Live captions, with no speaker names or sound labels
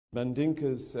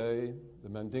Mandinkas say, the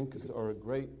Mandinkas are a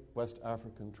great West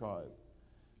African tribe.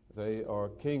 They are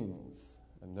kings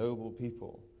and noble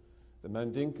people. The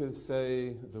Mandinkas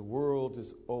say the world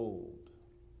is old,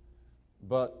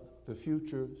 but the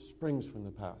future springs from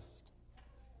the past.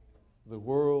 The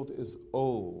world is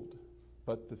old,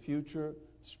 but the future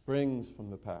springs from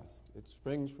the past. It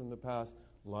springs from the past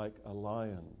like a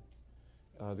lion.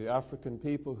 The African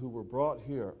people who were brought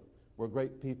here were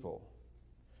great people,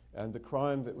 and the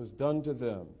crime that was done to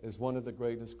them is one of the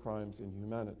greatest crimes in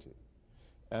humanity.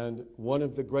 And one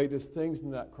of the greatest things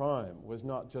in that crime was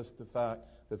not just the fact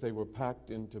that they were packed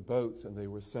into boats and they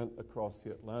were sent across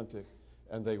the Atlantic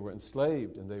and they were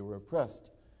enslaved and they were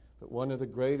oppressed, but one of the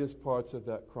greatest parts of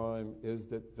that crime is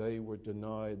that they were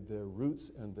denied their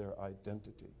roots and their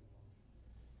identity.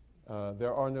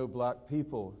 There are no black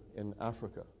people in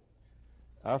Africa.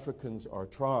 Africans are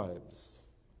tribes,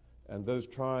 and those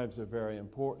tribes are very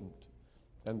important.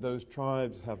 And those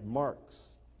tribes have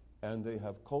marks, and they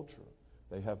have culture,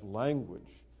 they have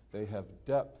language, they have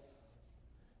depth.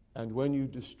 And when you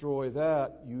destroy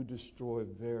that, you destroy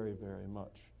very, very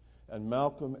much. And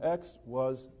Malcolm X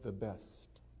was the best.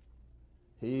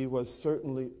 He was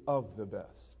certainly of the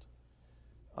best.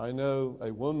 I know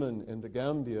a woman in the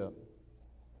Gambia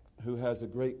who has a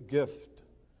great gift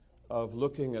of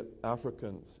looking at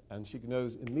Africans, and she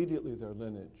knows immediately their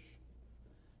lineage.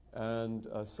 And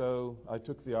so I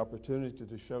took the opportunity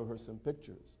to show her some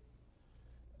pictures.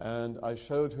 And I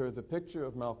showed her the picture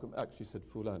of Malcolm X. She said,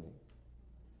 Fulani.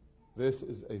 This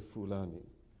is a Fulani.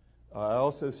 I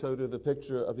also showed her the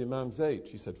picture of Imam Zayd.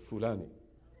 She said, Fulani.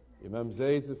 Imam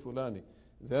Zayd's a Fulani.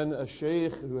 Then a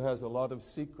sheikh who has a lot of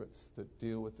secrets that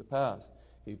deal with the past.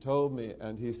 He told me,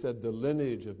 and he said the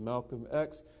lineage of Malcolm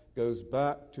X goes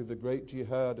back to the great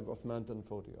jihad of Uthman ibn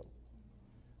Fodio.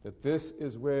 That this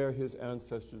is where his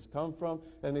ancestors come from,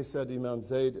 and he said Imam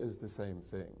Zayd is the same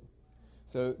thing.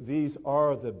 So these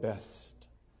are the best.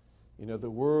 You know,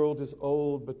 the world is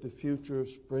old, but the future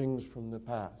springs from the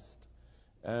past.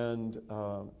 And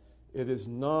it is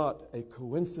not a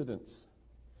coincidence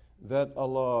that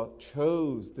Allah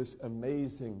chose this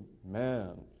amazing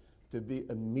man to be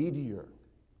a meteor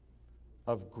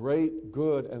of great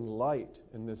good and light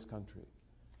in this country.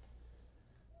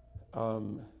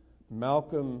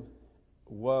 Malcolm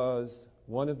was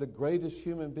one of the greatest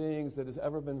human beings that has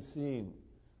ever been seen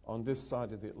on this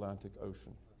side of the Atlantic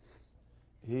Ocean.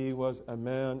 He was a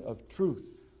man of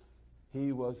truth.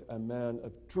 He was a man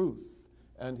of truth,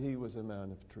 and he was a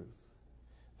man of truth.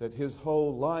 That his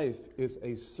whole life is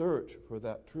a search for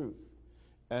that truth,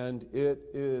 and it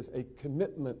is a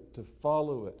commitment to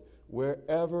follow it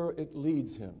wherever it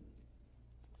leads him.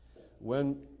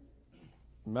 When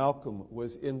Malcolm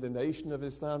was in the Nation of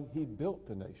Islam, he built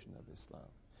the Nation of Islam,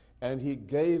 and he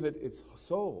gave it its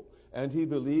soul, and he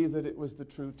believed that it was the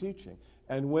true teaching.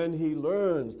 And when he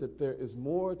learns that there is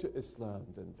more to Islam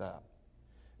than that,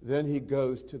 then he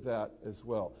goes to that as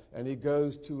well, and he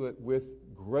goes to it with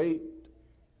great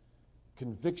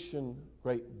conviction,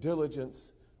 great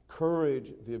diligence,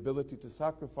 courage, the ability to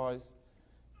sacrifice,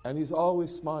 and he's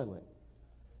always smiling.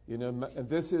 You know, and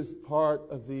this is part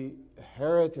of the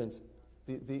inheritance,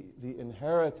 the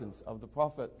inheritance of the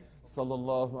Prophet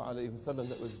sallallahu alaihi wasallam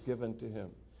that was given to him,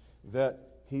 that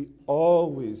he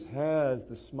always has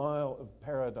the smile of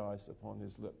paradise upon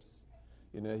his lips.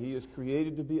 You know, he is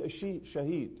created to be a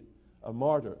shaheed, a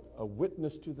martyr, a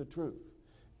witness to the truth.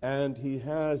 And he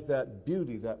has that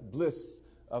beauty, that bliss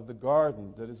of the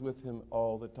garden that is with him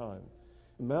all the time.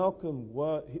 Malcolm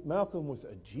was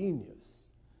a genius.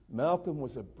 Malcolm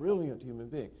was a brilliant human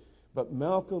being. But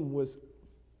Malcolm was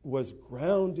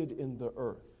grounded in the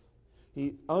earth.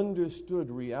 He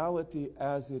understood reality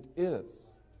as it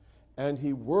is. And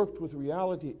he worked with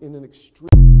reality in an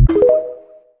extreme